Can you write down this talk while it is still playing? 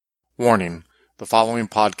Warning: the following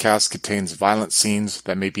podcast contains violent scenes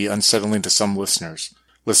that may be unsettling to some listeners.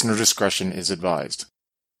 Listener discretion is advised.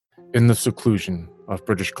 In the seclusion of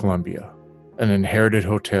British Columbia, an inherited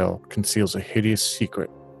hotel conceals a hideous secret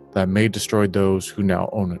that may destroy those who now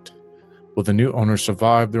own it. Will the new owners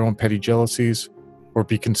survive their own petty jealousies or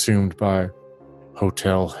be consumed by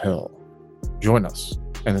Hotel Hell? Join us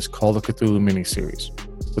in this Call of Cthulhu miniseries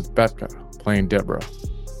with Becca playing Deborah,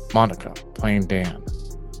 Monica playing Dan,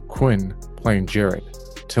 Quinn playing Jared,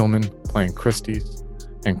 Tillman playing Christy,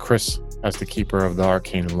 and Chris as the keeper of the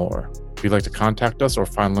arcane lore. If you'd like to contact us or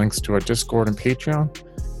find links to our Discord and Patreon,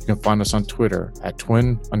 you can find us on Twitter at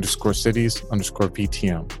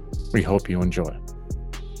twin_cities_VTM. We hope you enjoy.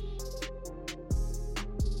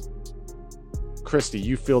 Christy,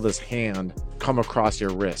 you feel this hand come across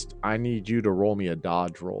your wrist. I need you to roll me a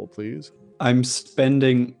dodge roll, please. I'm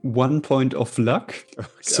spending 1 point of luck,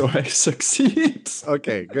 so I succeed.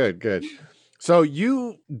 Okay, good. So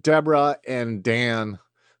you, Deborah, and Dan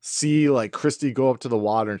see like Christy go up to the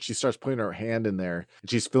water and she starts putting her hand in there and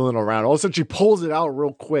she's feeling around. All of a sudden she pulls it out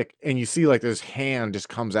real quick and you see like this hand just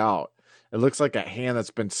comes out. It looks like a hand that's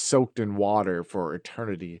been soaked in water for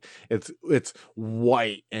eternity. It's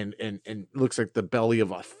white and looks like the belly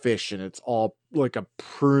of a fish, and it's all like a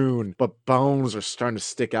prune, but bones are starting to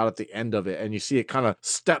stick out at the end of it. And you see it kind of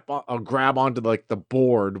grab onto like the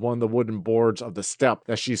board, one of the wooden boards of the step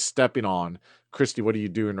that she's stepping on. Christy, what are you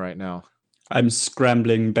doing right now? I'm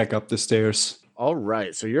scrambling back up the stairs. All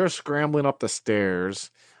right, so you're scrambling up the stairs.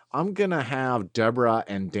 I'm going to have Deborah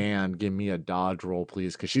and Dan give me a dodge roll,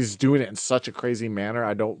 please, because she's doing it in such a crazy manner.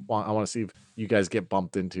 I want to see if you guys get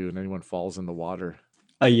bumped into and anyone falls in the water.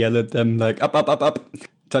 I yell at them like, up.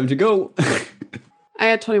 Time to go. I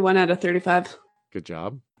had 21 out of 35. Good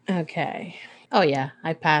job. Okay. Oh, yeah.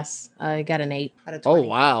 I pass. I got an 8 out of 20. Oh,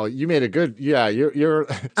 wow. You made a good... Yeah, you're...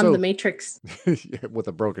 I'm the Matrix. With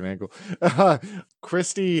a broken ankle.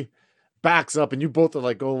 Christy backs up and you both are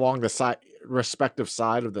like go along the respective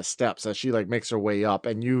side of the steps as she like makes her way up,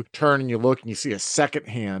 and you turn and you look and you see a second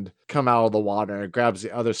hand come out of the water and it grabs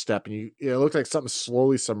the other step, and it looks like something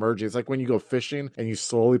slowly submerging. It's like when you go fishing and you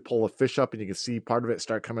slowly pull a fish up and you can see part of it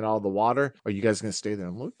start coming out of the water. Are you guys gonna stay there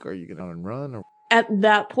and look, or are you gonna run? Or At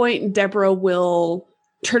that point, Deborah will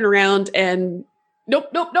turn around and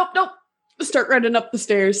nope. Start running up the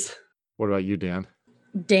stairs. What about you, Dan?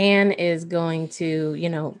 Dan is going to,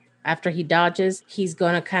 after he dodges, he's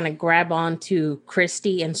going to kind of grab onto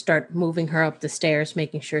Christy and start moving her up the stairs,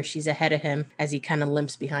 making sure she's ahead of him as he kind of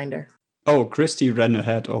limps behind her. Oh, Christy ran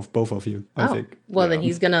ahead of both of you, I think. Well, then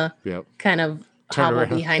he's going to kind of hobble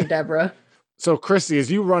behind Deborah. So, Christy,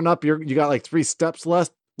 as you run up, you got like 3 steps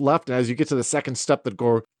left, and as you get to the second step, the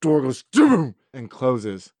door goes doom and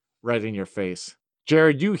closes right in your face.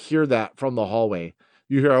 Jared, you hear that from the hallway.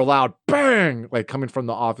 You hear a loud bang, like coming from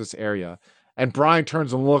the office area. And Brian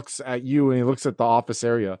turns and looks at you, and he looks at the office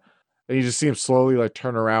area. And you just see him slowly like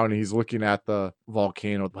turn around, and he's looking at the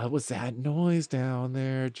volcano. What was that noise down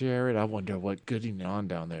there, Jared? I wonder what gooding on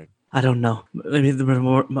down there. I don't know. Maybe there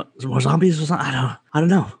were more zombies or something. I don't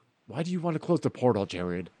know. Why do you want to close the portal,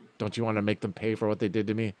 Jared? Don't you want to make them pay for what they did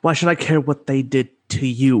to me? Why should I care what they did to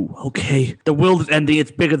you, okay? The world is ending.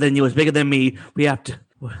 It's bigger than you. It's bigger than me. We have to...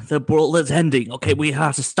 The world is ending, okay? We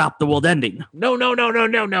have to stop the world ending. No.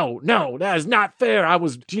 That is not fair.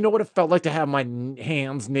 Do you know what it felt like to have my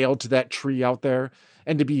hands nailed to that tree out there?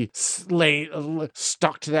 And to be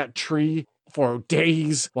stuck to that tree for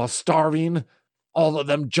days while starving? All of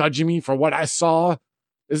them judging me for what I saw?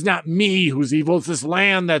 It's not me who's evil. It's this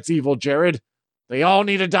land that's evil, Jared. They all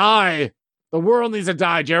need to die. The world needs to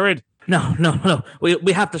die, Jared. No.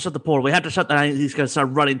 We have to shut the portal. We have to shut that. He's going to start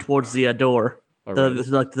running towards the door.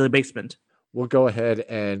 The basement. We'll go ahead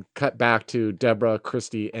and cut back to Deborah,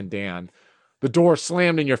 Christy, and Dan. The door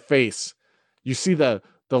slammed in your face. You see the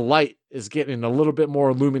light is getting a little bit more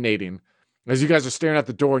illuminating. As you guys are staring at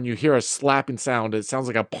the door and you hear a slapping sound, it sounds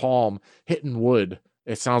like a palm hitting wood.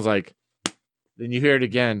 It sounds like... Then you hear it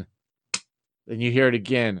again. Then you hear it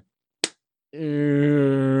again.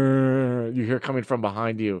 You hear it coming from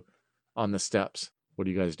behind you on the steps. What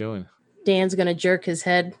are you guys doing? Dan's going to jerk his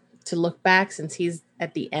head to look back since he's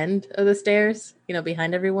at the end of the stairs,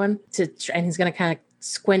 behind everyone, and he's going to kind of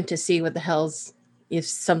squint to see what the hell's, if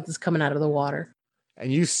something's coming out of the water.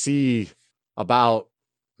 And you see about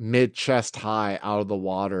mid-chest high out of the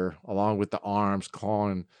water, along with the arms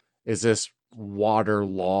clawing, is this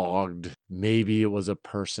waterlogged. Maybe it was a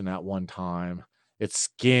person at one time. Its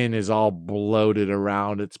skin is all bloated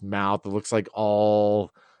around its mouth. It looks like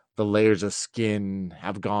all the layers of skin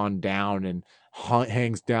have gone down and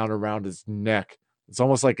hangs down around his neck It's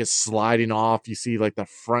almost like it's sliding off. You see like the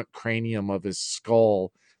front cranium of his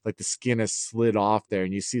skull, like the skin has slid off there,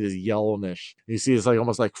 and you see this yellowish. You see it's like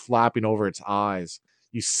almost like flapping over its eyes.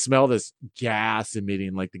 You smell this gas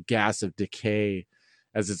emitting, like the gas of decay,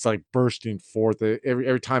 as it's like bursting forth.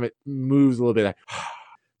 Every time it moves a little bit,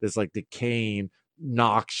 this like decaying,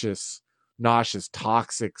 noxious,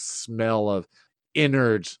 toxic smell of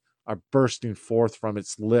innards are bursting forth from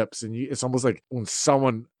its lips. And it's almost like when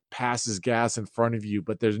someone passes gas in front of you,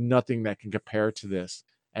 but there's nothing that can compare to this.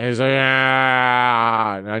 And it's like,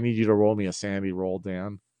 ah! And I need you to roll me a sanity roll,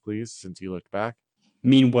 Dan, please, since you looked back.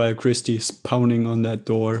 Meanwhile, Christy's pounding on that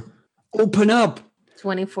door. Open up!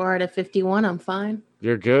 24 out of 51, I'm fine.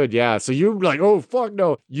 You're good, yeah. So you're like, oh, fuck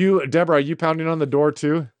no. Deborah, are you pounding on the door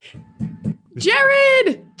too?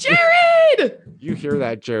 Jared! Jared! You hear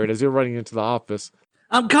that, Jared, as you're running into the office.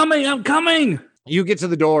 I'm coming! You get to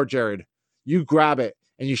the door, Jared. You grab it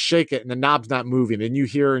and you shake it and the knob's not moving. And you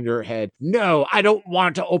hear in your head, no, I don't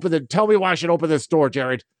want to open it. Tell me why I should open this door,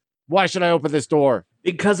 Jared. Why should I open this door?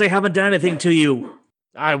 Because they haven't done anything to you.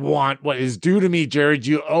 I want what is due to me, Jared.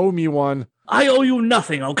 You owe me one. I owe you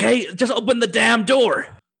nothing, okay? Just open the damn door.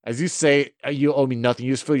 As you say, you owe me nothing.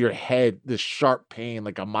 You just feel your head, this sharp pain,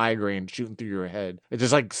 like a migraine shooting through your head. It's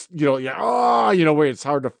just like, where it's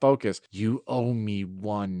hard to focus. You owe me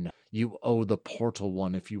one. You owe the portal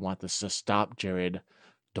one if you want this to stop, Jared.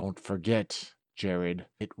 Don't forget, Jared.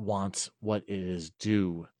 It wants what it is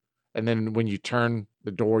due. And then when you turn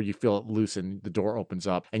the door, you feel it loosen. The door opens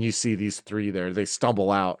up and you see these three there. They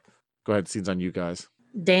stumble out. Go ahead. Scene's on you guys.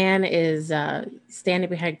 Dan is standing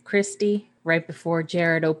behind Christy right before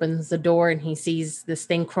Jared opens the door, and he sees this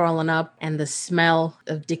thing crawling up, and the smell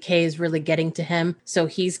of decay is really getting to him. So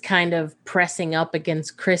he's kind of pressing up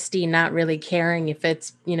against Christy, not really caring if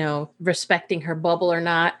it's, respecting her bubble or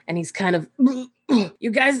not. And he's kind of,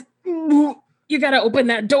 you guys, you got to open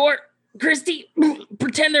that door. Christy,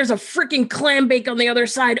 pretend there's a freaking clam bake on the other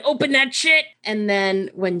side. Open that shit. And then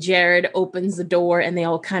when Jared opens the door and they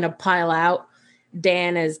all kind of pile out,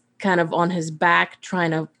 Dan is kind of on his back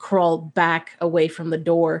trying to crawl back away from the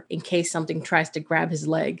door in case something tries to grab his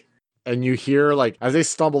leg. And you hear, like, as they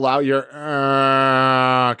stumble out, you're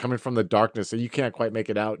coming from the darkness, so you can't quite make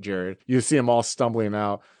it out, Jared. You see them all stumbling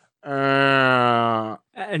out.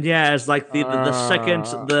 And yeah, it's like the second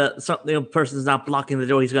the person's not blocking the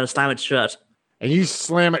door, he's going to slam it shut. And you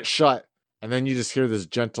slam it shut, and then you just hear this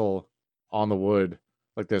gentle on the wood,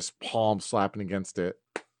 like this palm slapping against it,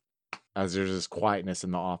 as there's this quietness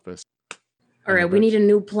in the office. All right, we need a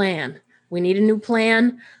new plan.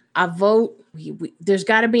 I vote. There's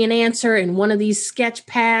got to be an answer in one of these sketch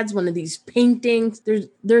pads, one of these paintings.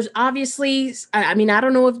 There's obviously, I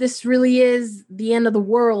don't know if this really is the end of the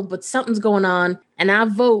world, but something's going on. And I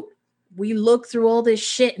vote we look through all this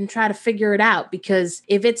shit and try to figure it out. Because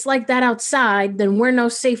if it's like that outside, then we're no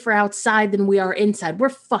safer outside than we are inside. We're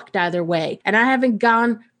fucked either way. And I haven't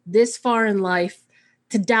gone this far in life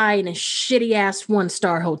to die in a shitty ass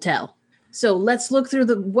 1-star hotel. So let's look through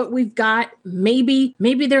what we've got. Maybe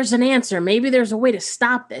there's an answer. Maybe there's a way to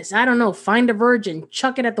stop this. I don't know. Find a virgin,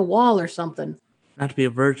 chuck it at the wall or something. Not to be a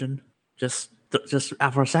virgin. Just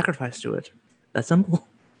offer a sacrifice to it. That's simple.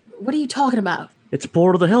 What are you talking about? It's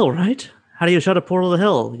Portal to the Hill, right? How do you shut a portal to the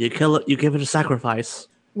hill? You kill it. You give it a sacrifice.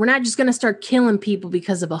 We're not just gonna start killing people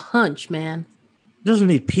because of a hunch, man. It doesn't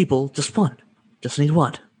need people. Just one. Just need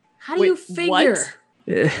one. How do you figure? What?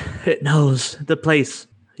 It knows the place.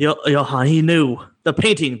 Johan, he knew the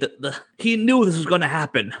painting. He knew this was going to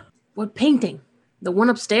happen. What painting? The one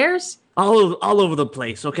upstairs? All over the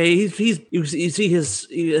place. Okay, you see his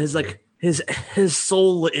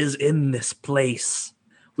soul is in this place.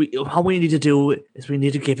 All we need to do is we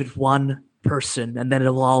need to give it one person, and then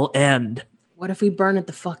it'll all end. What if we burn it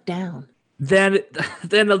the fuck down? Then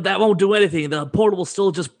that won't do anything. The portal will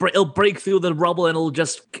still just it'll break through the rubble, and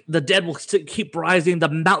the dead will still keep rising.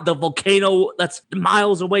 The volcano that's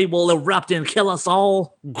miles away will erupt and kill us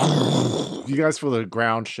all. You guys feel the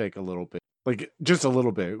ground shake a little bit, like just a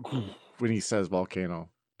little bit, when he says volcano.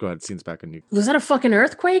 Go ahead, scene's back on you. Was that a fucking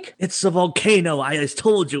earthquake? It's a volcano. I just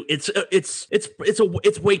told you. It's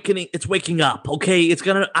wakening. It's waking up. Okay, it's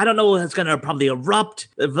gonna. I don't know. It's gonna probably erupt.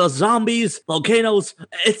 The zombies, volcanoes.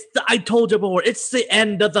 I told you before. It's the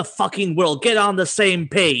end of the fucking world. Get on the same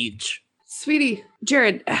page, Sweetie,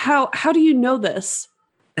 Jared. How do you know this?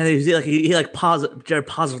 And he pauses. Jared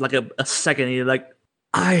pauses like a second. And he's like,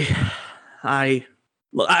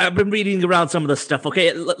 Look, I've been reading around some of the stuff.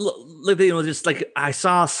 Okay, look, just like I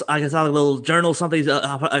saw a little journal, something,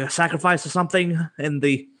 a sacrifice or something in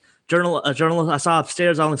the journal. A journal I saw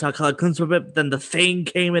upstairs. I only saw a glimpse of it. Then the thing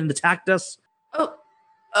came and attacked us. Oh,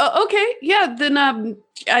 Okay, yeah, then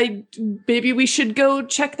maybe we should go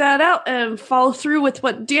check that out and follow through with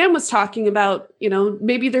what Dan was talking about. You know,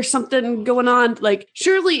 maybe there's something going on. Like,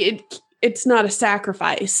 surely it's not a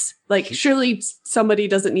sacrifice. Like, surely somebody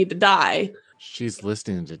doesn't need to die. She's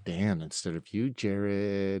listening to Dan instead of you,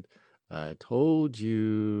 Jared. I told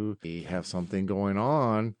you we have something going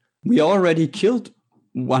on. We already killed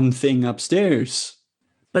one thing upstairs.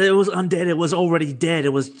 But it was undead. It was already dead.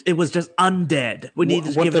 It was just undead. We need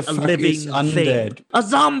to give it a living thing. A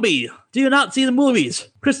zombie. Do you not see the movies,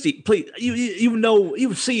 Christy? Please, you know,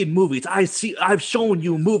 you've seen movies. I've shown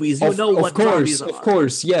you movies. You know what zombies are. Of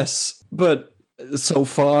course, yes. But so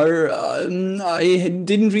far, I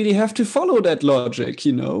didn't really have to follow that logic.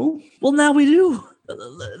 You know. Well, now we do.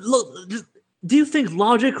 Look. Do you think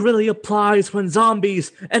logic really applies when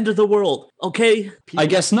zombies enter the world? Okay? I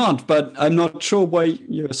guess not, but I'm not sure why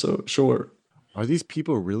you're so sure. Are these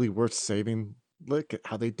people really worth saving? Look at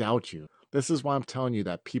how they doubt you. This is why I'm telling you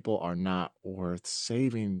that people are not worth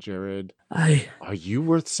saving, Jared. Are you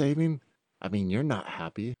worth saving? I mean, you're not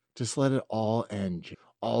happy. Just let it all end.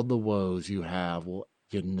 All the woes you have will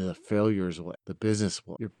end. The failures will end. The business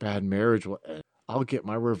will. Your bad marriage will end. I'll get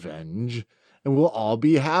my revenge. And we'll all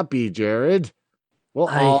be happy, Jared. We'll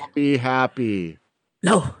all be happy.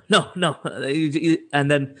 No.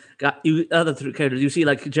 And then other three characters, you see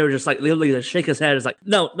like Jared just like literally just shake his head. It's like,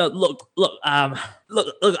 no, look, I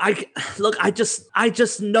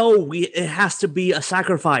just know it has to be a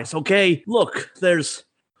sacrifice. Okay, look, there's.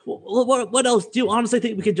 What else? Do you honestly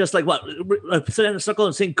think we could just like sit in a circle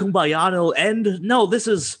and sing Kumbaya and it'll end? No, this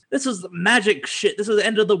is magic shit. This is the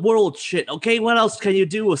end of the world shit. Okay, what else can you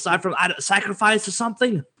do aside from sacrifice or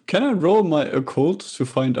something? Can I roll my occult to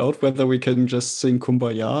find out whether we can just sing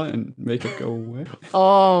Kumbaya and make it go away?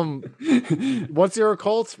 What's your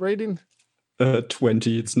occult rating?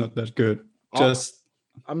 20. It's not that good.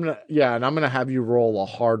 I'm gonna have you roll a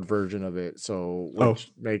hard version of it,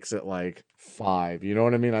 which makes it like 5. You know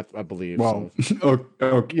what I mean? I believe. Wow. So.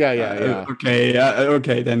 Okay. Yeah.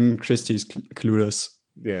 Okay. Then Christie's clueless.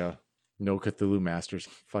 Yeah. No Cthulhu Masters.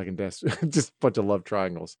 Fucking just a bunch of love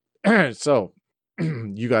triangles. So,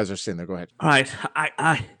 you guys are sitting there. Go ahead. All right.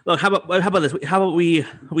 I look. How about this? How about we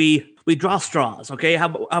draw straws? Okay. How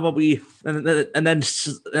about we and then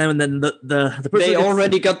the person they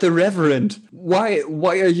already got the Reverend. Why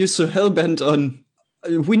are you so hellbent on?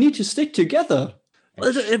 We need to stick together.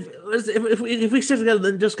 If we stick together,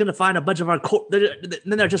 then just gonna find a bunch of our then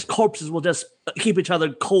they're just corpses. Will just keep each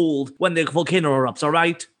other cold when the volcano erupts. All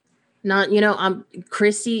right.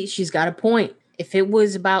 Chrissy. She's got a point. If it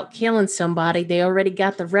was about killing somebody, they already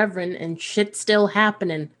got the Reverend and shit's still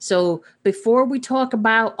happening. So before we talk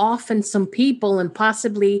about offing some people and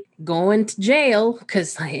possibly going to jail,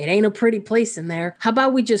 because it ain't a pretty place in there, how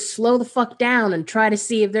about we just slow the fuck down and try to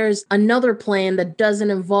see if there's another plan that doesn't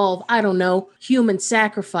involve, I don't know, human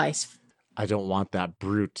sacrifice. I don't want that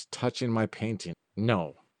brute touching my painting.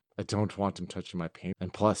 No, I don't want him touching my painting.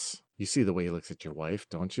 And plus, you see the way he looks at your wife,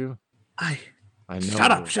 don't you? I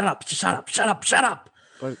know. Shut up.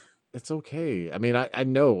 But it's okay. I mean, I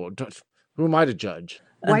know. Who am I to judge?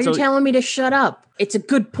 Why are you telling me to shut up? It's a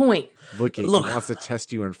good point. Look, he wants to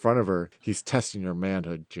test you in front of her. He's testing your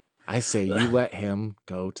manhood. I say you let him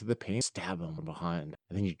go to the pain, stab him from behind,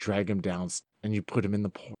 and then you drag him down and you put him in the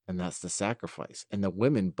pool. And that's the sacrifice. And the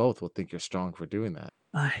women both will think you're strong for doing that.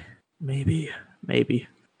 Maybe.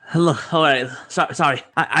 Look, all right. Sorry.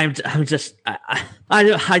 I'm just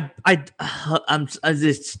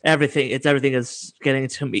everything is getting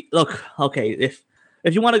to me. Look, okay. If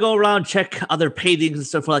you want to go around check other paintings and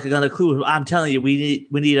stuff for like another clue, I'm telling you, we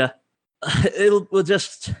need a.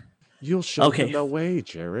 You'll show them the way,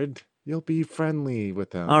 Jared. You'll be friendly with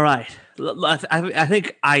them. All right. I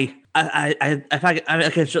think I'll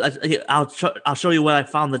show you where I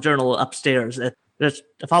found the journal upstairs. Just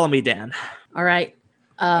follow me, Dan. All right.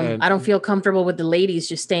 I don't feel comfortable with the ladies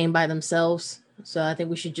just staying by themselves, so I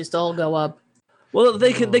think we should just all go up. Well,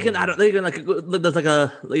 they can like there's like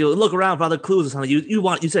look around for other clues or something. You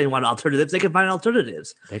say you want alternatives. They can find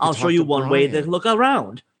alternatives. I'll show you one way to look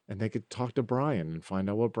around. And they could talk to Brian and find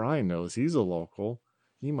out what Brian knows. He's a local.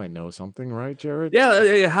 He might know something, right, Jared?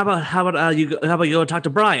 Yeah. How about you go talk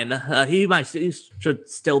to Brian? He should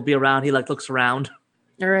still be around. He looks around.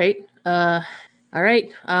 All right.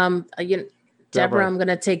 Deborah, I'm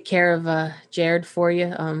gonna take care of Jared for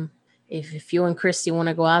you. If you and Christy want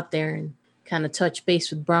to go out there and kind of touch base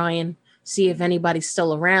with Brian, see if anybody's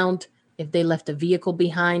still around, if they left a vehicle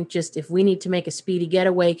behind, just if we need to make a speedy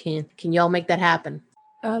getaway, can y'all make that happen?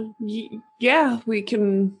 Yeah, we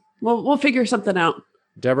can. We'll figure something out.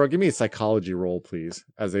 Deborah, give me a psychology roll, please,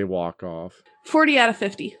 as they walk off. 40 out of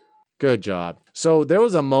 50. Good job. So there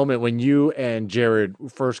was a moment when you and Jared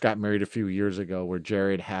first got married a few years ago where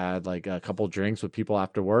Jared had like a couple drinks with people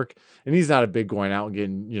after work. And he's not a big going out and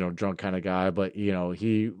getting, drunk kind of guy, but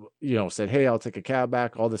he, said, "Hey, I'll take a cab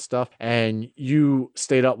back," all this stuff. And you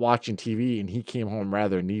stayed up watching TV and he came home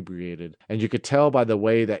rather inebriated. And you could tell by the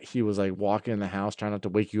way that he was like walking in the house, trying not to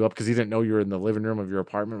wake you up because he didn't know you were in the living room of your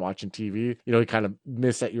apartment watching TV. He kind of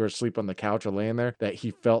missed that you were asleep on the couch or laying there, that he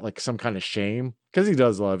felt like some kind of shame because he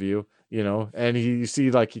does love you. And you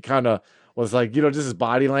see like he kind of was like, just his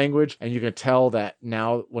body language. And you can tell that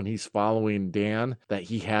now when he's following Dan, that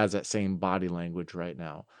he has that same body language right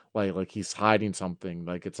now. Like he's hiding something,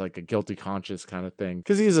 like it's like a guilty conscience kind of thing.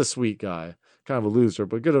 Because he's a sweet guy, kind of a loser,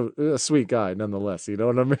 but a sweet guy nonetheless. You know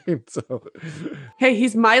what I mean? So, Hey,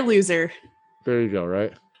 he's my loser. there you go,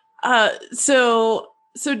 right? So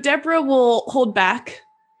Deborah will hold back,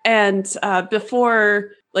 and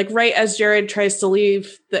before, like right as Jared tries to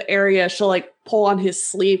leave the area, she'll like pull on his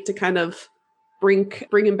sleeve to kind of bring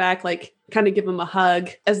him back, like kind of give him a hug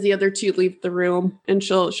as the other two leave the room, and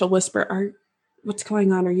she'll whisper, "What's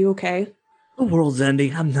going on? Are you okay?" The world's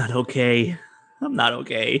ending. I'm not okay.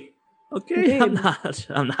 Okay? Babe. I'm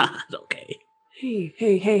not okay.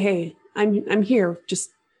 Hey. I'm here. Just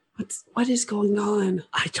what is going on?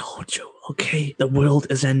 I told you, okay? The world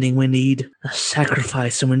is ending. We need a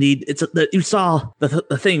sacrifice, and we need... you saw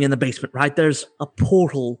the thing in the basement, right? There's a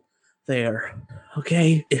portal there,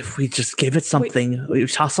 okay? If we just give it something... We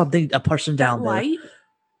saw something, a person down there.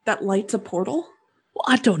 That light's a portal? Well,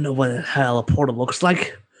 I don't know what the hell a portal looks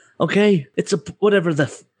like, okay? It's whatever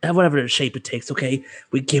the shape it takes, okay?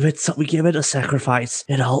 We give it a sacrifice.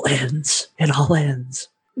 It all ends.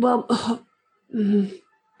 Well,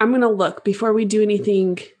 I'm going to look before we do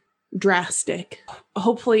anything drastic.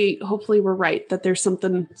 Hopefully we're right that there's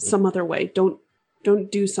some other way. Don't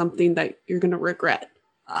do something that you're going to regret.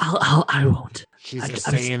 I won't. She's just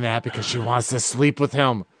saying that because she wants to sleep with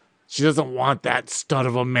him. She doesn't want that stud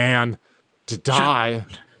of a man to die.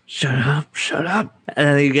 Shut up. And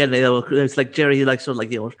then again, it's like Jerry, he like sort of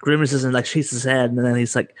like, grimaces and like shakes his head, and then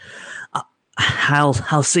he's like,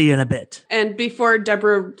 I'll see you in a bit. And before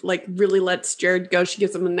Deborah like really lets Jared go, she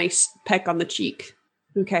gives him a nice peck on the cheek.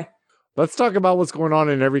 Okay. Let's talk about what's going on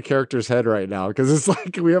in every character's head right now, because it's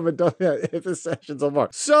like we haven't done that in this session so far.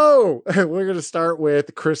 So we're going to start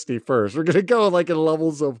with Christy first. We're going to go like in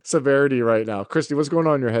levels of severity right now. Christy, what's going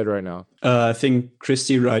on in your head right now? I think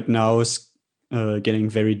Christy right now is getting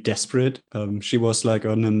very desperate. She was like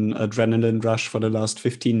on an adrenaline rush for the last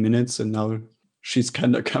 15 minutes, and now she's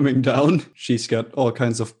kind of coming down. She's got all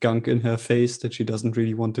kinds of gunk in her face that she doesn't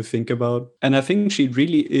really want to think about. And I think she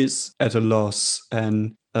really is at a loss.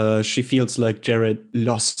 And she feels like Jared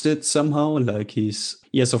lost it somehow. Like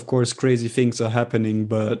yes, of course, crazy things are happening,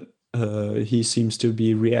 but he seems to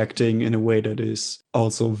be reacting in a way that is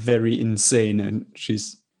also very insane. And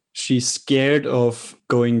she's scared of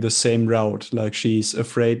going the same route. Like she's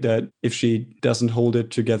afraid that if she doesn't hold it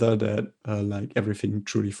together, that like everything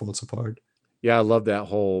truly falls apart. Yeah, I love that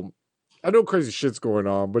whole, I know crazy shit's going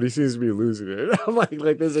on, but he seems to be losing it. I'm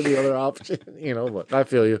like there's any other option, but I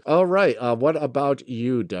feel you. All right. What about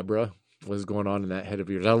you, Deborah? What's going on in that head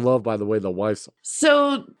of yours? I love, by the way, the wife's.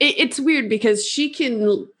 So it's weird because she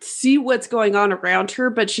can see what's going on around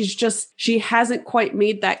her, but she hasn't quite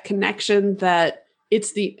made that connection that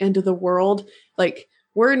it's the end of the world. Like,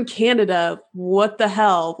 we're in Canada. What the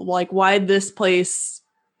hell? Like, why this place?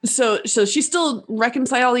 So she's still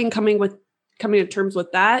reconciling, coming to terms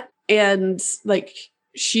with that. And like,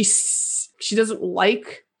 she doesn't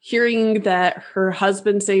like hearing that her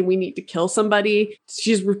husband saying we need to kill somebody.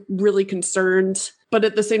 She's really concerned, but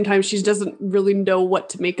at the same time, she doesn't really know what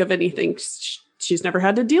to make of anything. She's never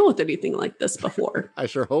had to deal with anything like this before. I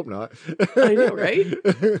sure hope not. I know, right?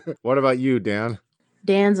 What about you, Dan?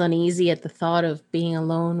 Dan's uneasy at the thought of being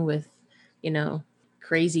alone with,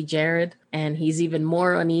 crazy Jared. And he's even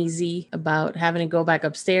more uneasy about having to go back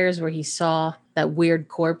upstairs where he saw that weird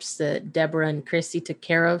corpse that Deborah and Christy took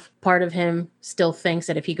care of. Part of him still thinks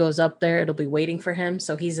that if he goes up there, it'll be waiting for him.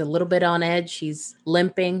 So he's a little bit on edge. He's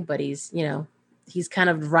limping, but he's kind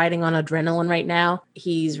of riding on adrenaline right now.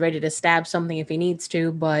 He's ready to stab something if he needs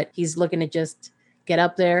to, but he's looking to just get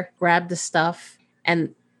up there, grab the stuff,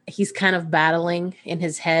 and he's kind of battling in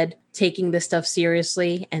his head, taking this stuff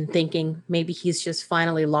seriously and thinking maybe he's just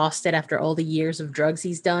finally lost it after all the years of drugs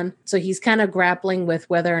he's done. So he's kind of grappling with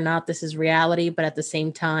whether or not this is reality, but at the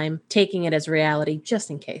same time, taking it as reality just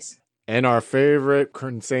in case. And our favorite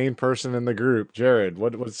insane person in the group, Jared.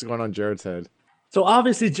 What's going on in Jared's head? So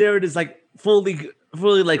obviously Jared is like fully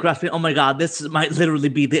really like grasping, oh my god, this might literally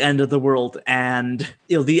be the end of the world, and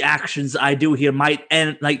the actions I do here might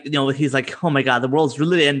end. Like he's like, oh my god, the world's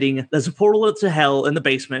really ending. There's a portal to hell in the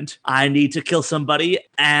basement. I need to kill somebody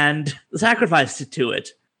and sacrifice to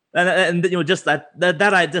it. And just that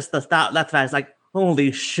fact, like,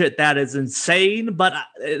 holy shit, that is insane, but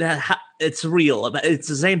it's real. It's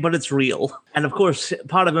insane, but it's real. And of course,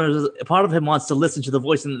 part of him wants to listen to the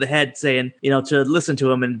voice in the head saying, to listen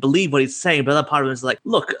to him and believe what he's saying. But the other part of him is like,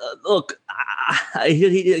 look,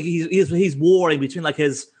 he's warring between like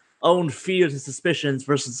his own fears and suspicions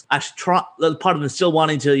versus actually part of him still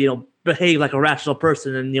wanting to, behave like a rational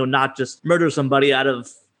person and, not just murder somebody out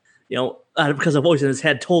of because a voice in his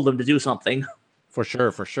head told him to do something. For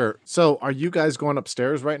sure. So are you guys going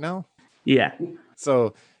upstairs right now? Yeah.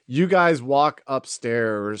 So you guys walk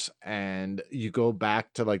upstairs and you go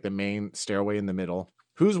back to like the main stairway in the middle.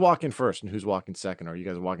 Who's walking first and who's walking second? Are you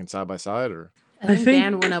guys walking side by side or? I think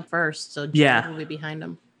Dan went up first, so Jared will be behind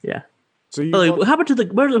him. Yeah. So how about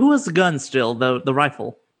who has the gun still? The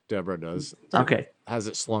rifle. Deborah does. Okay. Has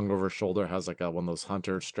it slung over her shoulder, has like one of those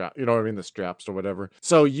hunter strap, you know what I mean? The straps or whatever.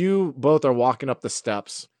 So you both are walking up the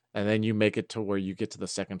steps and then you make it to where you get to the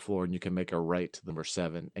second floor and you can make a right to number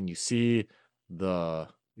 7 and you see the,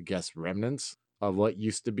 I guess, remnants of what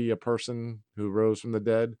used to be a person who rose from the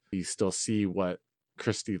dead. You still see what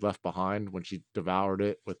Christy left behind when she devoured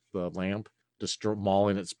it with the lamp,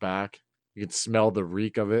 mauling its back. You can smell the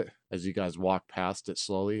reek of it as you guys walk past it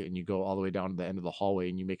slowly, and you go all the way down to the end of the hallway,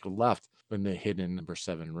 and you make a left in the hidden number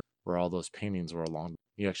 7 room where all those paintings were along.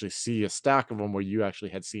 You actually see a stack of them where you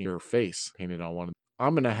actually had seen your face painted on one of them.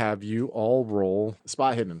 I'm going to have you all roll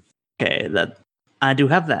spot hidden. Okay, I do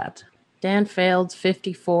have that. Dan failed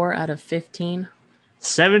 54 out of 15.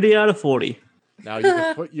 70 out of 40. Now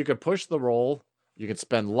you can push the roll. You can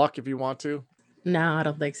spend luck if you want to. No, I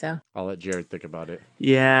don't think so. I'll let Jared think about it.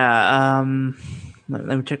 Yeah,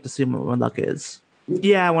 let me check to see what my luck is.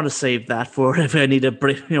 Yeah, I want to save that for if I need to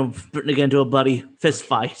bring again to a bloody fist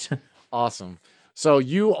fight. Awesome. So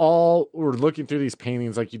you all were looking through these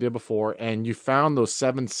paintings like you did before, and you found those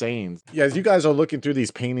 7 sayings. Yeah, as you guys are looking through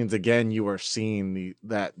these paintings again, you are seeing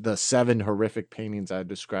the 7 horrific paintings I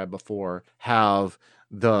described before have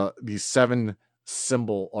these 7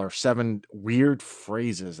 symbol or 7 weird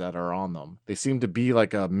phrases that are on them. They seem to be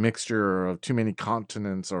like a mixture of too many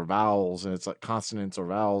consonants or vowels, and it's like consonants or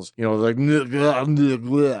vowels, like it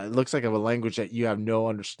looks like a language that you have no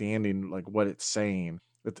understanding like what it's saying.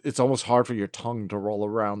 It's almost hard for your tongue to roll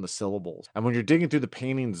around the syllables. And when you're digging through the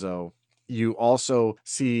paintings though, you also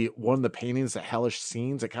see one of the paintings, the hellish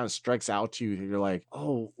scenes, that kind of strikes out to you. You're like,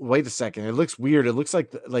 oh, wait a second. It looks weird. It looks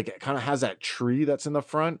like it kind of has that tree that's in the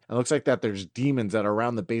front. It looks like that there's demons that are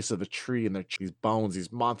around the base of the tree, and these bones,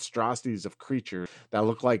 these monstrosities of creatures that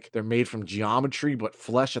look like they're made from geometry, but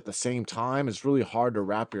flesh at the same time. It's really hard to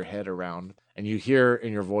wrap your head around. And you hear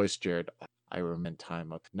in your voice, Jared, I remember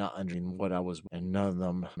time of not understanding what I was, and none of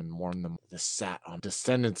them and warned them to sat on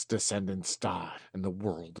descendants died in the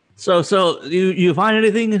world. So you find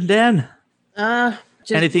anything, Dan?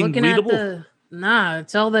 Just anything looking readable? At nah,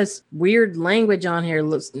 it's all this weird language on here.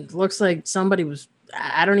 Looks like somebody was.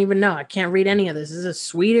 I don't even know. I can't read any of this. Is it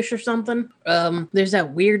Swedish or something? There's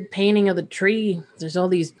that weird painting of the tree. There's all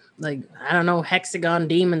these like I don't know hexagon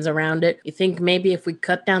demons around it. You think maybe if we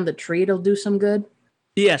cut down the tree, it'll do some good?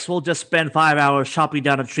 Yes, we'll just spend 5 hours chopping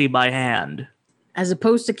down a tree by hand. As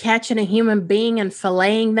opposed to catching a human being and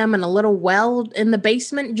filleting them in a little well in the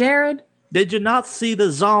basement, Jared? Did you not see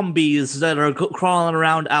the zombies that are crawling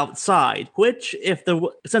around outside? Which,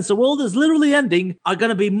 since the world is literally ending, are going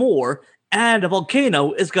to be more, and a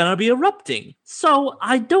volcano is going to be erupting. So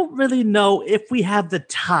I don't really know if we have the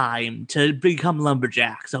time to become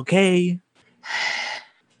lumberjacks, okay?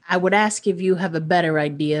 I would ask if you have a better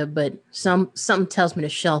idea, but something tells me to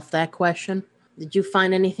shelf that question. Did you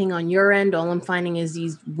find anything on your end? All I'm finding is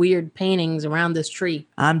these weird paintings around this tree.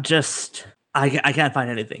 I can't find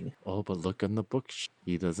anything. Oh, but look on the book.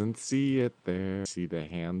 He doesn't see it there. See the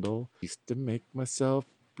handle? Used to make myself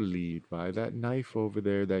bleed by that knife over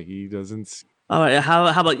there that he doesn't see. All right, how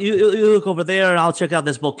about you look over there and I'll check out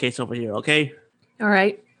this bookcase over here, okay? All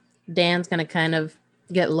right. Dan's going to kind of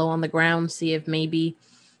get low on the ground, see if maybe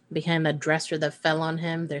behind the dresser that fell on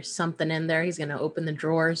him, there's something in there. He's going to open the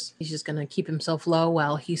drawers. He's just going to keep himself low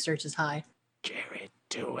while he searches high. Jared,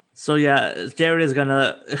 do it. So yeah, Jared is going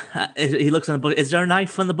to, he looks in the book. Is there a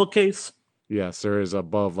knife in the bookcase? Yes, there is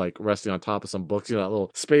above, like resting on top of some books. That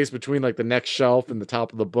little space between like the next shelf and the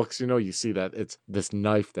top of the books. You see that it's this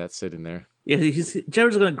knife that's sitting there. Yeah,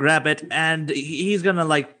 Jared's going to grab it and he's going to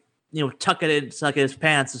like tuck it in like his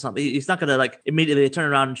pants or something. He's not gonna like immediately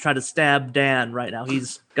turn around and try to stab Dan right now.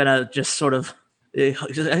 He's gonna just sort of. I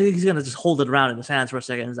think he's gonna just hold it around in his hands for a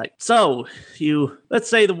second. He's like, "So let's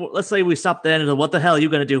say we stop the end. What the hell are you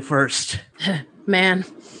gonna do first?" Man,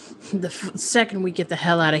 the second we get the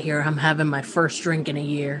hell out of here, I'm having my first drink in a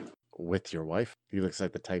year. With your wife? He looks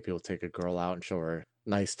like the type who'll take a girl out and show her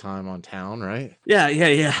nice time on town, right?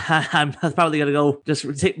 Yeah. I'm probably gonna go.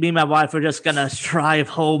 Just take me and my wife. We're just gonna drive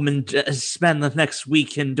home and just spend the next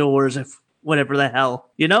week indoors, if whatever the hell,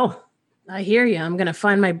 I hear you. I'm gonna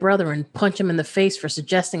find my brother and punch him in the face for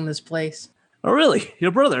suggesting this place. Oh, really?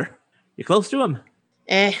 Your brother? You close to him?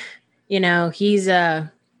 He's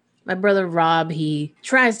my brother Rob. He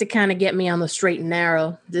tries to kind of get me on the straight and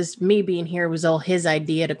narrow. This me being here was all his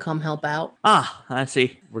idea to come help out. Ah, I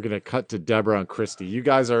see. We're gonna cut to Deborah and Christy. You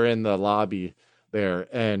guys are in the lobby there,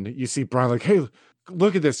 and you see Brian like, "Hey,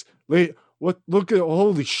 look at this! Look at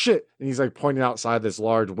holy shit!" And he's like pointing outside this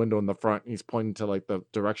large window in the front. He's pointing to like the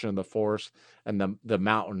direction of the forest and the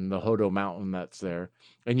mountain, the Hodo Mountain that's there.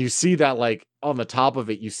 And you see that like on the top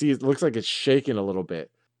of it, you see it looks like it's shaking a little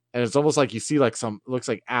bit. And it's almost like you see like looks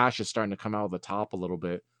like ash is starting to come out of the top a little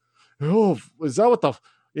bit. Oh, is that what the?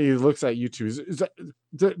 He looks at you two. Is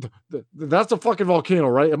that that's a fucking volcano,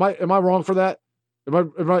 right? Am I wrong for that? Am I?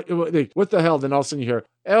 What the hell? Then all of a sudden you hear,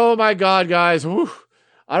 "Oh my god, guys! Whew,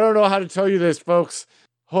 I don't know how to tell you this, folks.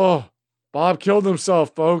 Oh, Bob killed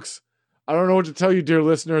himself, folks. I don't know what to tell you, dear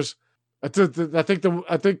listeners. I think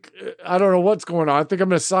I don't know what's going on. I think I'm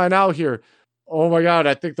gonna sign out here. Oh my god,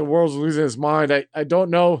 I think the world's losing its mind. I don't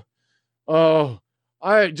know. Oh,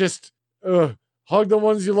 I just hug the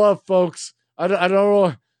ones you love, folks. I don't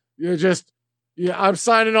know. I'm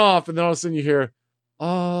signing off." And then all of a sudden you hear,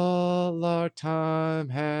 "All our time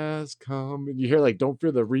has come." And you hear like "Don't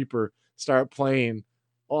Fear the Reaper" start playing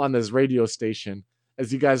on this radio station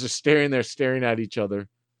as you guys are staring at each other.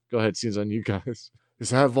 Go ahead, scenes on you guys.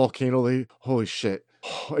 Is that a volcano? Holy shit.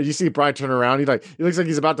 You see Brian turn around. He looks like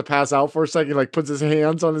he's about to pass out for a second. He like puts his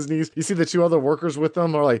hands on his knees. You see the two other workers with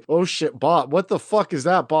him are like, "Oh shit, Bob, what the fuck is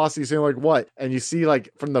that, boss?" He's saying like, "What?" And you see like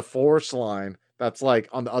from the forest line that's like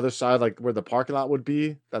on the other side, like where the parking lot would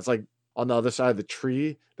be. That's like on the other side of the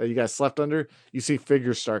tree that you guys slept under. You see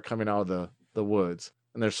figures start coming out of the woods,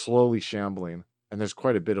 and they're slowly shambling. And there's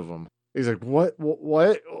quite a bit of them. He's like, "What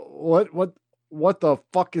the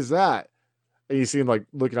fuck is that?" And you see him like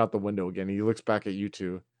looking out the window again. He looks back at you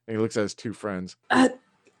two, and he looks at his two friends. I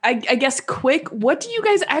guess quick, what do you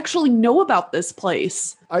guys actually know about this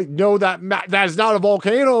place? I know that is not a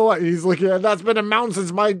volcano. He's looking at that's been a mountain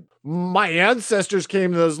since my ancestors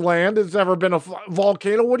came to this land. It's never been a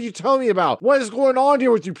volcano. What are you telling me about? What is going on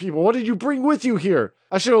here with you people? What did you bring with you here?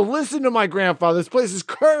 I should have listened to my grandfather. This place is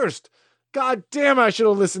cursed. God damn it, I should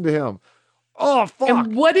have listened to him. Oh, fuck.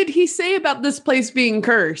 And what did he say about this place being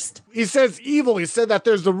cursed? He says evil. He said that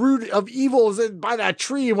there's the root of evil is by that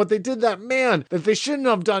tree and what they did to that man, that they shouldn't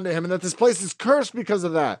have done to him, and that this place is cursed because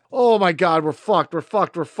of that. Oh my god, we're fucked.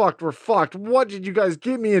 What did you guys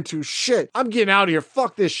get me into? Shit. I'm getting out of here.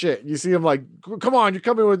 Fuck this shit. You see him like, "Come on, you're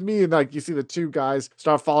coming with me." And like you see the two guys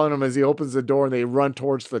start following him as he opens the door and they run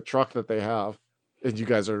towards the truck that they have. And you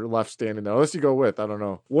guys are left standing there. Unless you go with, I don't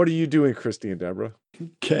know. What are you doing, Christy and Deborah?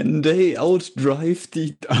 Can they outdrive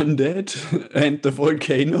the undead and the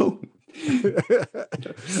volcano?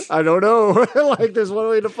 I don't know. Like, there's one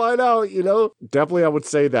way to find out, Definitely, I would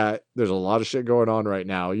say that there's a lot of shit going on right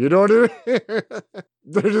now. You know what I mean?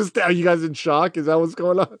 They're just, are you guys in shock? Is that what's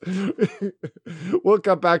going on? We'll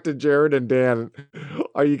come back to Jared and Dan.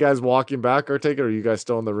 Are you guys walking back, or are you guys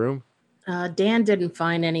still in the room? Dan didn't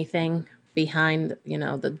find anything behind,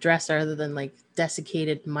 the dresser other than like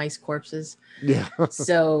desiccated mice corpses. Yeah.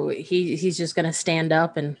 So he's just going to stand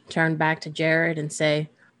up and turn back to Jared and say,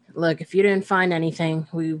 "Look, if you didn't find anything,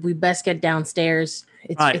 we best get downstairs.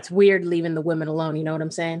 It's weird leaving the women alone. You know what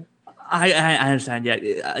I'm saying?" I understand.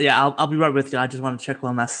 Yeah. I'll be right with you. I just want to check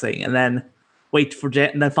one last thing and then wait for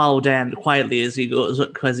Dan, and then follow Dan quietly as he goes,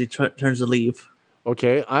 because he turns to leave.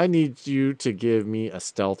 Okay. I need you to give me a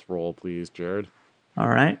stealth roll, please, Jared. All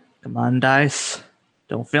right. Come on, dice.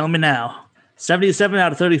 Don't fail me now. 77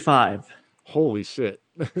 out of 35. Holy shit.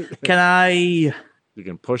 Can I... You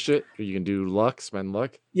can push it, or you can do luck, spend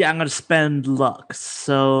luck. Yeah, I'm going to spend luck.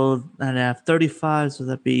 So I have 35, so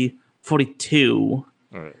that'd be 42.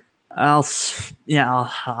 All right. I'll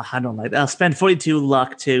spend 42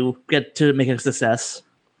 luck to make a success.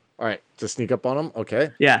 All right, to sneak up on him?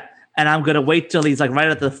 Okay. Yeah, and I'm going to wait till he's like right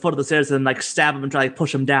at the foot of the stairs and like stab him and try to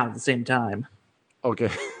push him down at the same time.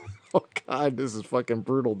 Okay. Oh God, this is fucking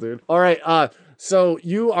brutal, dude. All right, so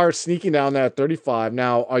you are sneaking down there at 35.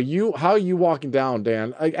 Now, how are you walking down,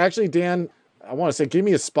 Dan? Actually, Dan, I want to say, give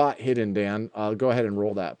me a spot hidden, Dan. Go ahead and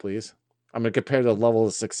roll that, please. I'm gonna compare the level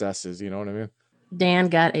of successes. You know what I mean? Dan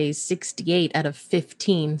got a 68 out of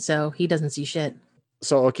 15, so he doesn't see shit.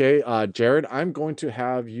 So, okay, Jared, I'm going to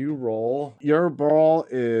have you roll. Your brawl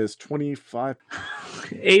is 25.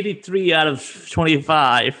 83 out of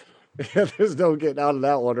 25. Yeah, there's no getting out of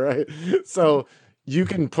that one, right? So you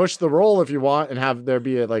can push the roll if you want and have there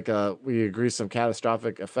be we agree some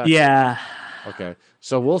catastrophic effects. Yeah. Okay.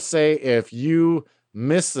 So we'll say if you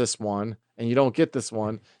miss this one and you don't get this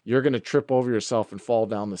one, you're gonna trip over yourself and fall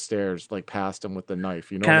down the stairs like past him with the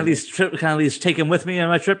knife. You know? Can I at least take him with me? Am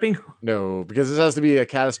I tripping? No, because this has to be a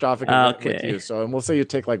catastrophic event with Okay. you. So, and we'll say you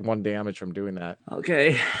take like 1 damage from doing that.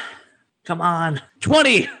 Okay. Come on.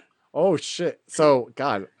 20. Oh shit! So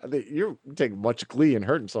God, you're taking much glee in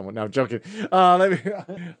hurting someone. Now, I'm joking.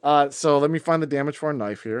 So let me find the damage for a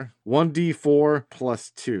knife here. 1d4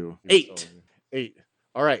 plus 2. 8. So, 8.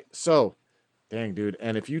 All right. So, dang, dude.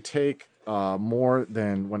 And if you take more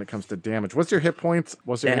than when it comes to damage, what's your hit points?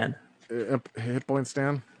 What's your Dan. hit points,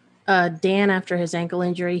 Dan? Dan, after his ankle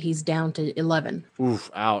injury, he's down to 11. Oof!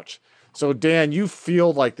 Ouch. So Dan, you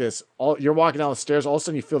feel like this. You're walking down the stairs. All of a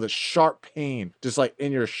sudden, you feel this sharp pain, just like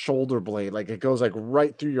in your shoulder blade. Like it goes like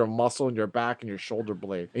right through your muscle in your back and your shoulder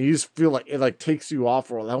blade, and you just feel like it like takes you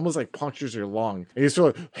off, or it almost like punctures your lung. And you just feel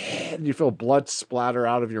like, and you feel blood splatter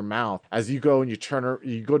out of your mouth as you go and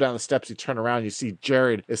you go down the steps. You turn around, you see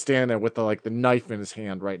Jared is standing there with the knife in his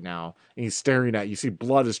hand right now, and he's staring at you. You see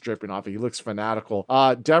blood is dripping off it. He looks fanatical.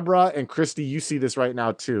 Deborah and Christy, you see this right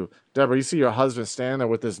now too. Deborah, you see your husband standing there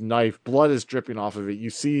with this knife. Blood is dripping off of it. You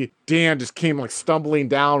see Dan just came like stumbling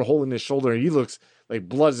down, holding his shoulder, and he looks like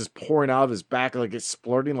blood is just pouring out of his back, like it's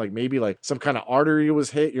splurting, like maybe like some kind of artery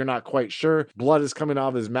was hit. You're not quite sure. Blood is coming out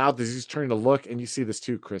of his mouth as he's turning to look, and you see this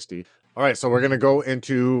too, Christy. All right, so we're going to go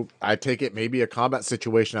into, I take it, maybe a combat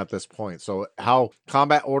situation at this point. So how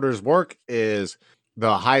combat orders work is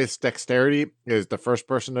the highest dexterity is the first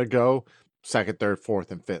person to go. Second, third, fourth,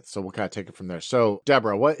 and fifth. So we'll kind of take it from there. So,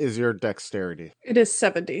 Deborah, what is your dexterity? It is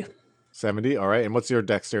 70. 70. All right. And what's your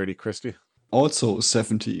dexterity, Christy? Also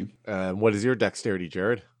 70. What is your dexterity,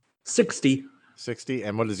 Jared? 60. 60.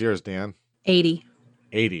 And what is yours, Dan? 80.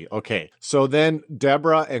 80. Okay. So then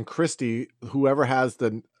Deborah and Christy, whoever has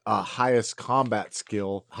the highest combat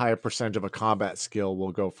skill, higher percentage of a combat skill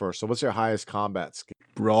will go first. So what's your highest combat skill?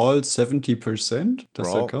 Brawl 70%? Does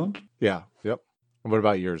Brawl? that count? Yeah. Yep. And what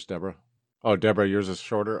about yours, Deborah? Oh, Deborah, yours is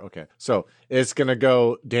shorter? Okay. So it's going to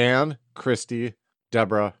go Dan, Christy,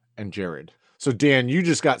 Deborah, and Jared. So Dan, you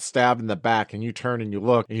just got stabbed in the back and you turn and you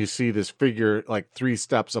look and you see this figure like 3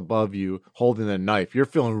 steps above you holding a knife. You're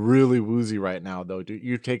feeling really woozy right now though, dude.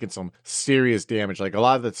 You're taking some serious damage. Like a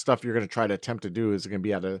lot of the stuff you're going to try to attempt to do is going to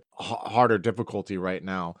be at a harder difficulty right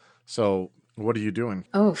now. So what are you doing?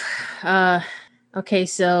 Oh, okay.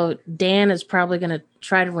 So Dan is probably going to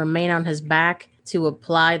try to remain on his back to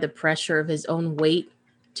apply the pressure of his own weight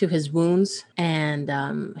to his wounds.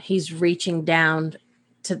 And he's reaching down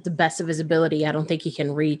to the best of his ability. I don't think he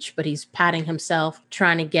can reach, but he's patting himself,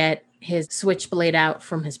 trying to get his switchblade out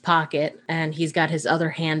from his pocket. And he's got his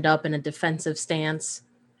other hand up in a defensive stance,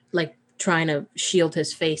 like trying to shield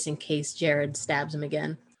his face in case Jared stabs him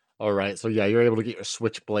again. All right. So yeah, you're able to get your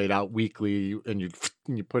switchblade out weakly and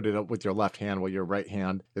you put it up with your left hand while your right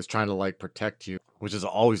hand is trying to like protect you, which is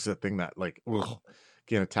always the thing that like, ugh,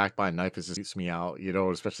 getting attacked by a knife just keeps me out, you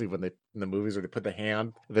know, especially when they in the movies where they put the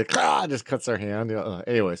hand, they just cuts their hand.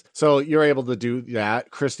 Anyways, so you're able to do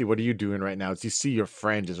that. Christy, what are you doing right now? As you see your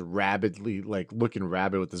friend just rabidly, like looking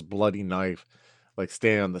rabid with this bloody knife, like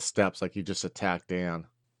standing on the steps, like you just attacked Dan.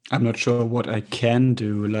 I'm not sure what I can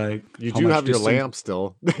do. Like You how do much have your distance- lamp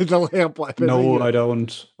still. The lamp. No, I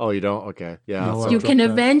don't. Oh, you don't? Okay. Yeah. No, so, You I've can dropped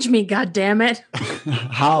that. avenge me, goddammit.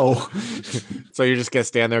 How? so you're just gonna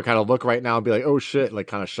stand there, kind of look right now, and be like, "Oh shit!" Like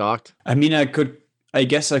kind of shocked. I mean, I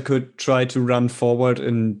guess I could try to run forward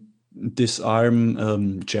and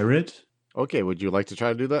disarm Jared. Okay. Would you like to try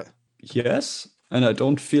to do that? Yes. And I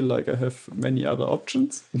don't feel like I have many other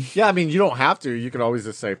options. Yeah. I mean, you don't have to. You can always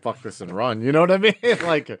just say "fuck this" and run. You know what I mean?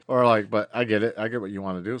 But I get it. I get what you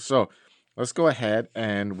want to do. So let's go ahead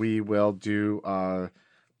and we will do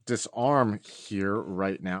disarm here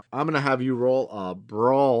right now. I'm gonna have you roll a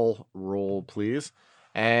brawl roll, please.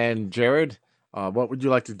 And Jared, what would you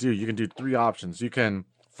like to do? You can do 3 options. You can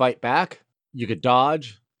fight back, you could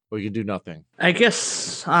dodge, Or you can do nothing. I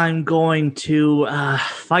guess I'm going to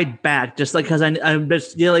fight back, just like because I'm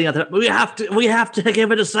just yelling at them. We have to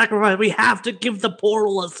give it a sacrifice. We have to give the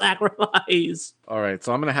portal a sacrifice. All right,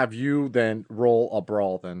 so I'm going to have you then roll a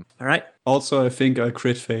brawl then. All right. Also, I think I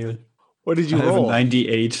crit fail. What did you I have a roll?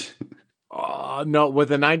 98. No,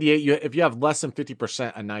 with a 98, if you have less than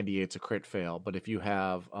 50%, a 98 is a crit fail. But if you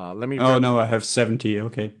have, let me. Oh, no, I have 70.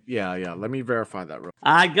 Okay. Yeah. Let me verify that.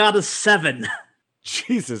 I got a 7.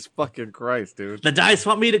 Jesus fucking Christ, dude. The dice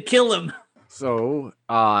want me to kill him. So,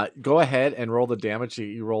 go ahead and roll the damage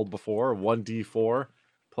you rolled before. 1d4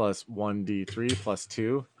 plus 1d3 plus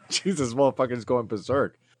 2. Jesus, motherfucker's going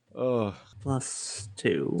berserk. Ugh. Plus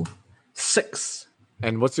 2. 6.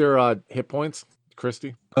 And what's your hit points,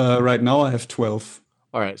 Christy? Right now I have 12.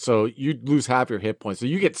 All right, so you lose half your hit points. So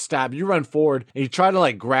you get stabbed. You run forward, and you try to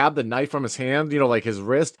like grab the knife from his hand, like his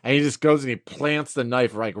wrist, and he just goes and he plants the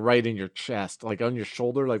knife right in your chest, like on your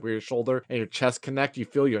shoulder, like where your shoulder and your chest connect. You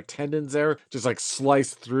feel your tendons there, just like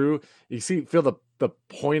slice through. You feel the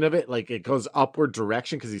point of it, like it goes upward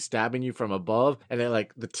direction because he's stabbing you from above, and then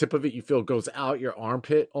like the tip of it you feel goes out your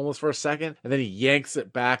armpit almost for a second, and then he yanks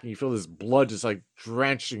it back, and you feel this blood just like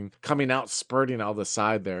drenching, coming out, spurting out the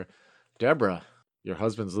side there. Deborah. Your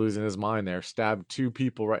husband's losing his mind there. Stabbed 2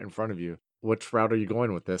 people right in front of you. Which route are you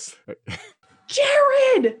going with this?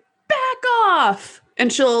 Jared, back off!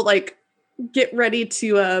 And she'll like get ready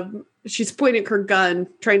to. She's pointing her gun,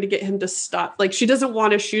 trying to get him to stop. Like she doesn't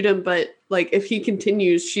want to shoot him, but like if he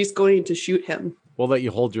continues, she's going to shoot him. We'll let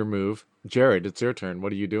you hold your move. Jared, it's your turn.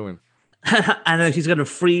 What are you doing? And then he's gonna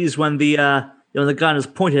freeze when the gun is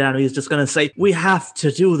pointed at him. He's just going to say, we have to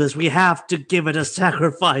do this. We have to give it a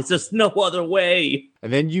sacrifice. There's no other way.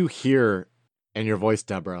 And then you hear in your voice,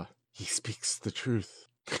 Deborah, he speaks the truth.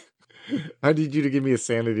 I need you to give me a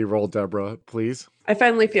sanity roll, Deborah, please. I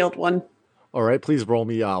finally failed one. All right, please roll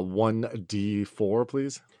me 1d4,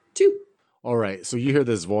 please. 2. All right, so you hear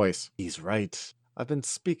this voice. He's right. I've been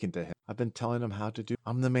speaking to him. I've been telling him how to do.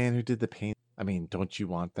 I'm the man who did the pain. I mean, don't you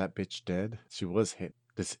want that bitch dead? She was hit.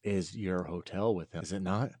 This is your hotel with him, is it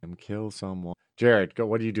not? And kill someone. Jared,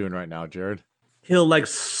 what are you doing right now, Jared? He'll like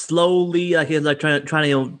slowly, like he's like trying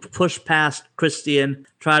to push past Christian,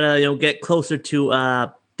 try to get closer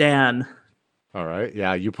to Dan. All right,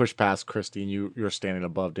 yeah, you push past Christy, and you're standing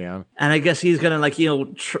above Dan. And I guess he's gonna like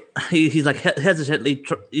he's like hesitantly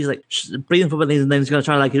he's like breathing for a minute, and then he's gonna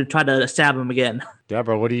try to stab him again.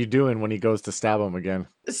 Deborah, what are you doing when he goes to stab him again?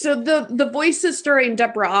 So the voice is throwing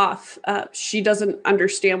Deborah off. She doesn't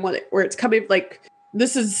understand where it's coming. Like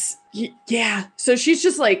this is So she's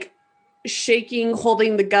just like shaking,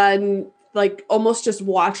 holding the gun, like almost just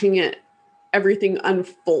watching everything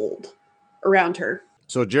unfold around her.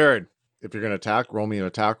 So Jared, if you're gonna attack, roll me an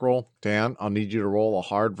attack roll. Dan, I'll need you to roll a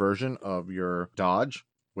hard version of your dodge,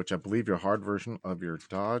 which I believe your hard version of your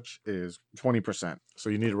dodge is 20%.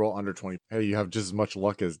 So you need to roll under 20. Hey, you have just as much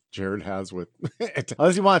luck as Jared has with...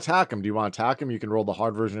 Unless you want to attack him. Do you want to attack him? You can roll the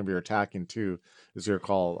hard version of your attacking too. Is your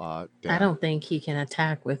call, Dan. I don't think he can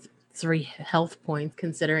attack with 3 health points,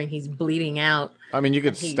 considering he's bleeding out. I mean, you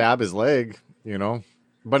could stab his leg,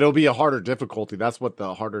 but it'll be a harder difficulty. That's what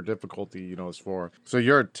the harder difficulty, is for. So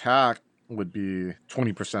your attack would be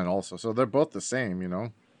 20% also. So they're both the same,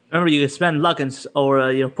 Remember, you can spend luck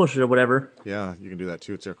or push it or whatever. Yeah, you can do that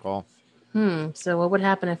too. It's your call. So what would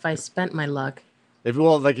happen if I spent my luck? If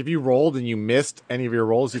you rolled and you missed any of your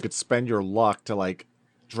rolls, you could spend your luck to like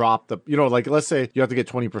drop the, let's say you have to get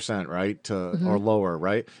 20%, right? Or lower,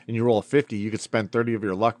 right? And you roll a 50, you could spend 30 of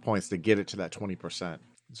your luck points to get it to that 20%.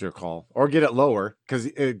 It's your call. Or get it lower because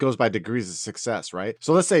it goes by degrees of success, right?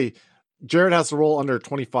 So let's say Jared has to roll under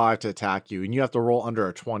 25 to attack you, and you have to roll under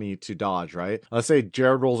a 20 to dodge, right? Let's say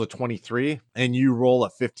Jared rolls a 23 and you roll a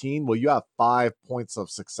 15. Well, you have 5 points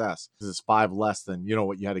of success because it's 5 less than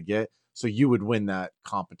what you had to get. So you would win that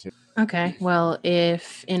competition. Okay. Well,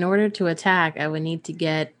 if in order to attack, I would need to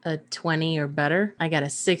get a 20 or better, I got a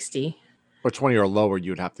 60. Or 20 or lower,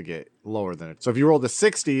 you'd have to get lower than it. So if you rolled a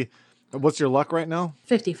 60, what's your luck right now?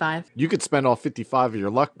 55. You could spend all 55 of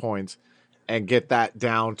your luck points and get that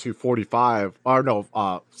down to 45, or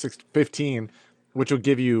no, 15, which will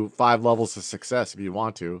give you 5 levels of success if you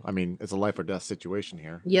want to. I mean, it's a life or death situation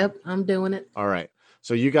here. Yep, I'm doing it. All right.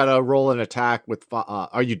 So you got to roll an attack with,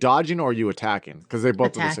 are you dodging or are you attacking? Because they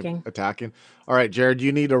both attacking. Attacking. All right, Jared,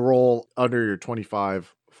 you need to roll under your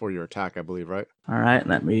 25 for your attack, I believe, right? All right,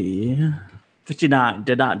 let me... 59,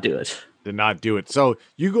 did not do it. Did not do it. So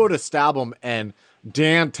you go to stab him and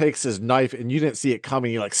Dan takes his knife and you didn't see it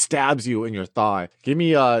coming. He like stabs you in your thigh. Give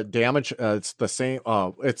me damage. It's the same.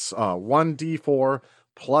 It's 1d4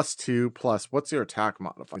 +2 plus what's your attack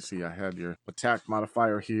modifier? See, I had your attack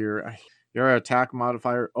modifier here. Your attack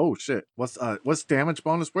modifier. Oh shit. What's damage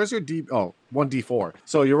bonus? Where's your D? Oh, 1d4.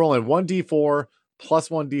 So you're rolling 1d4 plus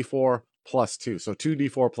 1d4 plus 2. So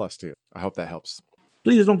 2d4 plus 2. I hope that helps.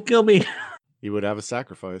 Please don't kill me. You would have a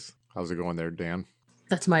sacrifice. How's it going there, Dan?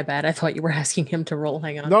 That's my bad. I thought you were asking him to roll.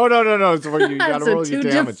 Hang on. No. It's where you gotta So roll your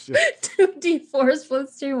damage. 2d4s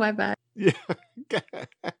plus 2. My bad. Yeah.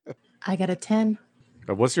 I got a 10.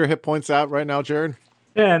 What's your hit points at right now, Jared?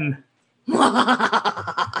 10.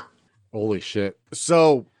 Holy shit.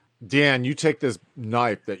 So, Dan, you take this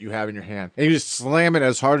knife that you have in your hand and you just slam it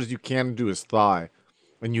as hard as you can into his thigh.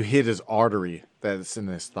 And you hit his artery that's in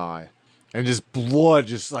his thigh. And just blood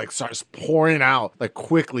just like starts pouring out like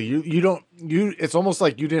quickly. It's almost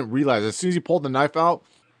like you didn't realize. As soon as you pulled the knife out,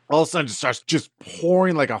 all of a sudden it starts just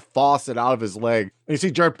pouring like a faucet out of his leg. And you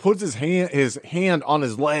see Jared puts his hand on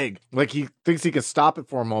his leg like he thinks he can stop it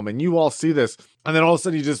for a moment. And you all see this. And then all of a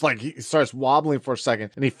sudden he starts wobbling for a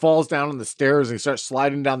second and he falls down on the stairs and he starts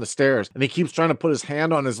sliding down the stairs. And he keeps trying to put his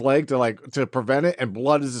hand on his leg to prevent it. And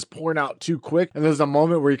blood is just pouring out too quick. And there's a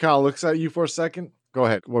moment where he kind of looks at you for a second. Go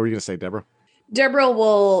ahead. What were you going to say, Deborah? Deborah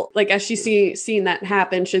will, like, as she's seeing that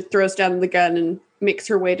happen, she throws down the gun and makes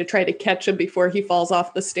her way to try to catch him before he falls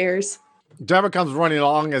off the stairs. Deborah comes running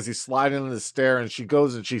along as he's sliding on the stair, and she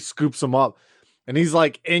goes and she scoops him up. And he's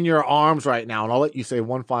like in your arms right now. And I'll let you say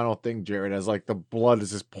one final thing, Jared, as like the blood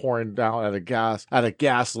is just pouring down at a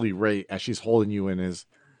ghastly rate as she's holding you in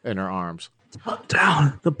her arms. Shut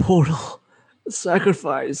down the portal. The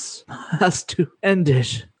sacrifice has to end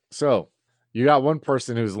it. So you got one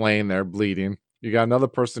person who's laying there bleeding. You got another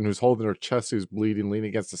person who's holding her chest who's bleeding, leaning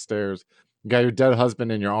against the stairs. You got your dead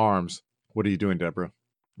husband in your arms. What are you doing, Deborah?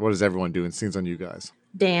 What is everyone doing? Scenes on you guys.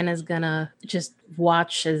 Dan is gonna just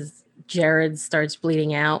watch as Jared starts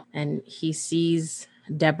bleeding out and he sees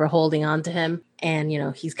Deborah holding on to him. And,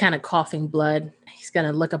 he's kind of coughing blood. He's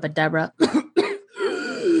gonna look up at Deborah.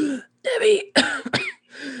 Debbie,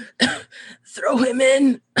 throw him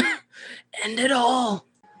in. End it all.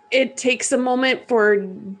 It takes a moment for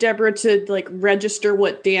Deborah to like register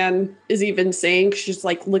what Dan is even saying. She's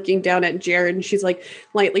like looking down at Jared and she's like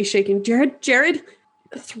lightly shaking. Jared,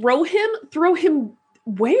 throw him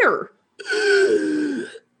where? The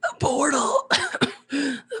portal.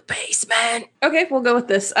 The basement. Okay, we'll go with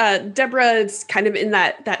this. Deborah is kind of in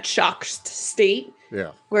that shocked state.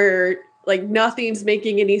 Yeah. Where like nothing's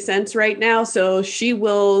making any sense right now. So she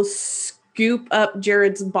will scoop up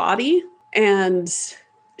Jared's body and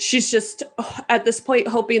she's just at this point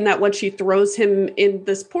hoping that when she throws him in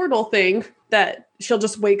this portal thing, that she'll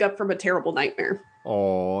just wake up from a terrible nightmare.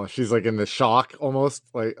 Oh, she's like in the shock almost.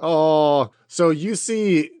 Like, oh. So you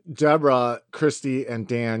see Deborah, Christy, and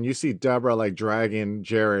Dan. You see Deborah like dragging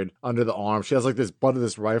Jared under the arm. She has like this butt of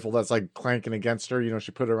this rifle that's like clanking against her.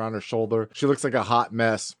 She put it around her shoulder. She looks like a hot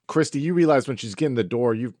mess. Christy, you realize when she's getting the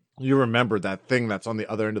door, you remember that thing that's on the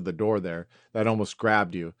other end of the door there that almost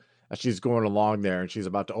grabbed you. As she's going along there and she's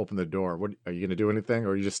about to open the door. What are you going to do anything?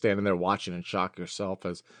 Or are you just standing there watching and shock yourself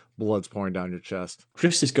as blood's pouring down your chest?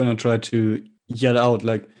 Christy's gonna try to yell out,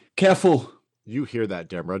 like, careful. You hear that,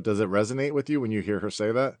 Deborah. Does it resonate with you when you hear her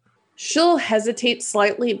say that? She'll hesitate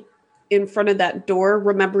slightly in front of that door,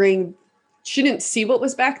 remembering she didn't see what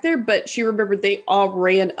was back there, but she remembered they all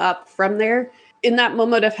ran up from there. In that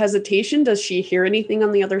moment of hesitation, does she hear anything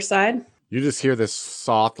on the other side? You just hear this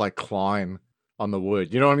soft, like, clawing on the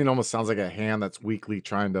wood. You know what I mean? Almost sounds like a hand that's weakly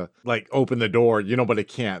trying to like open the door, but it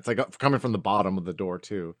can't. It's like coming from the bottom of the door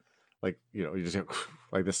too. Like, you just hear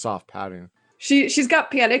like this soft padding. She's got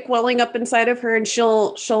panic welling up inside of her and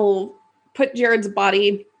she'll put Jared's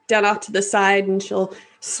body down off to the side and she'll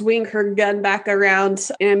swing her gun back around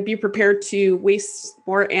and be prepared to waste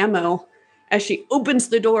more ammo as she opens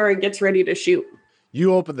the door and gets ready to shoot.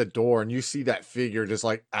 You open the door and you see that figure just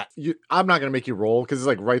like, I'm not going to make you roll because it's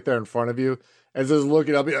like right there in front of you. As it's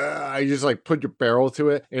looking up, you just like put your barrel to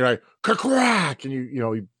it and you're like, crack! And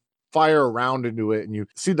you fire around into it and you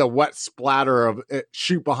see the wet splatter of it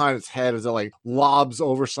shoot behind its head as it like lobs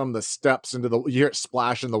over some of the steps you hear it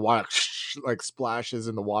splash in the water, like splashes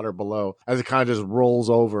in the water below as it kind of just rolls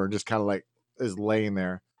over and just kind of like is laying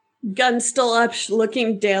there. Gun still up,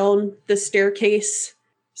 looking down the staircase,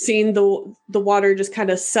 seeing the water just kind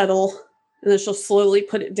of settle, and then she'll slowly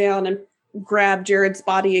put it down and grab Jared's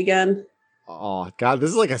body again. Oh, God, this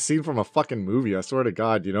is like a scene from a fucking movie. I swear to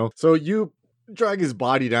God, So you drag his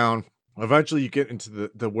body down. Eventually you get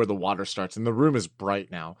into the where the water starts, and the room is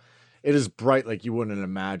bright now. It is bright like you wouldn't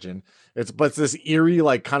imagine. It's this eerie,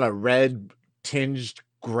 like kind of red tinged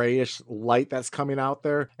grayish light that's coming out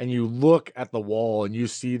there. And you look at the wall and you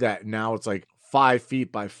see that now it's like 5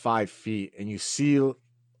 feet by 5 feet, and you see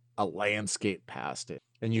a landscape past it.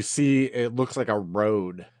 And you see it looks like a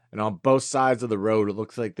road. And on both sides of the road, it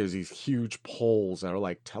looks like there's these huge poles that are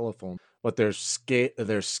like telephones, but they're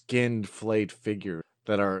skinned, flayed figures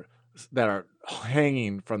that are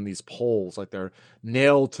hanging from these poles, like they're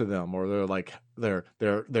nailed to them, or they're like they're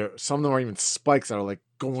some of them are even spikes that are like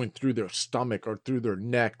going through their stomach or through their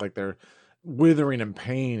neck, like they're withering in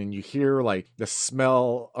pain. And you hear like the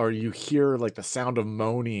smell, or you hear like the sound of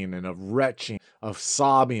moaning and of retching, of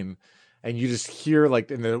sobbing. And you just hear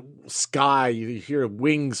like in the sky, you hear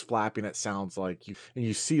wings flapping, it sounds like. And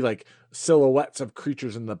you see like silhouettes of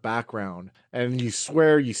creatures in the background. And you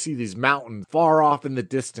swear you see these mountains far off in the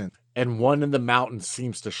distance. And one in the mountains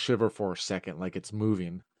seems to shiver for a second, like it's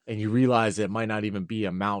moving. And you realize it might not even be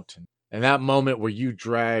a mountain. And that moment where you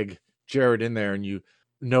drag Jared in there and you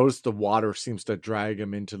notice the water seems to drag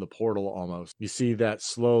him into the portal almost. You see that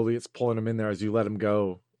slowly it's pulling him in there as you let him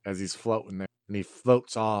go, as he's floating there. And he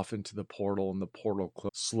floats off into the portal, and the portal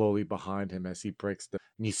closes slowly behind him as he breaks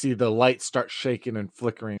and you see the light start shaking and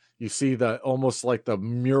flickering. You see almost like the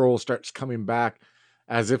mural starts coming back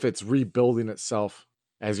as if it's rebuilding itself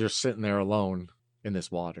as you're sitting there alone in this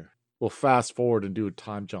water. We'll fast forward and do a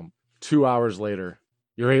time jump. 2 hours later,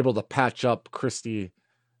 you're able to patch up Christy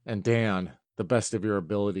and Dan the best of your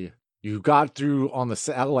ability. You got through on the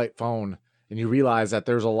satellite phone, and you realize that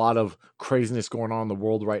there's a lot of craziness going on in the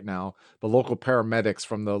world right now. The local paramedics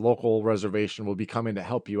from the local reservation will be coming to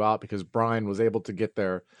help you out because Brian was able to get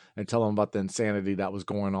there and tell them about the insanity that was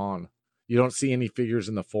going on. You don't see any figures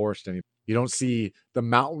in the forest anymore. You don't see the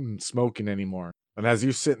mountain smoking anymore. And as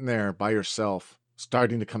you're sitting there by yourself,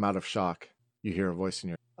 starting to come out of shock, you hear a voice in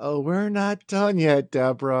your ear. Oh, we're not done yet,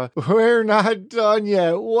 Deborah. We're not done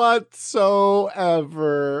yet whatsoever.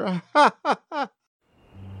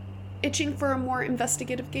 Itching for a more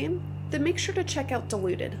investigative game? Then make sure to check out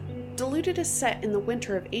Deluded. Deluded is set in the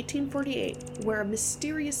winter of 1848, where a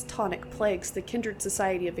mysterious tonic plagues the Kindred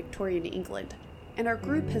Society of Victorian England, and our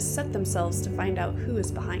group has set themselves to find out who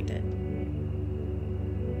is behind it.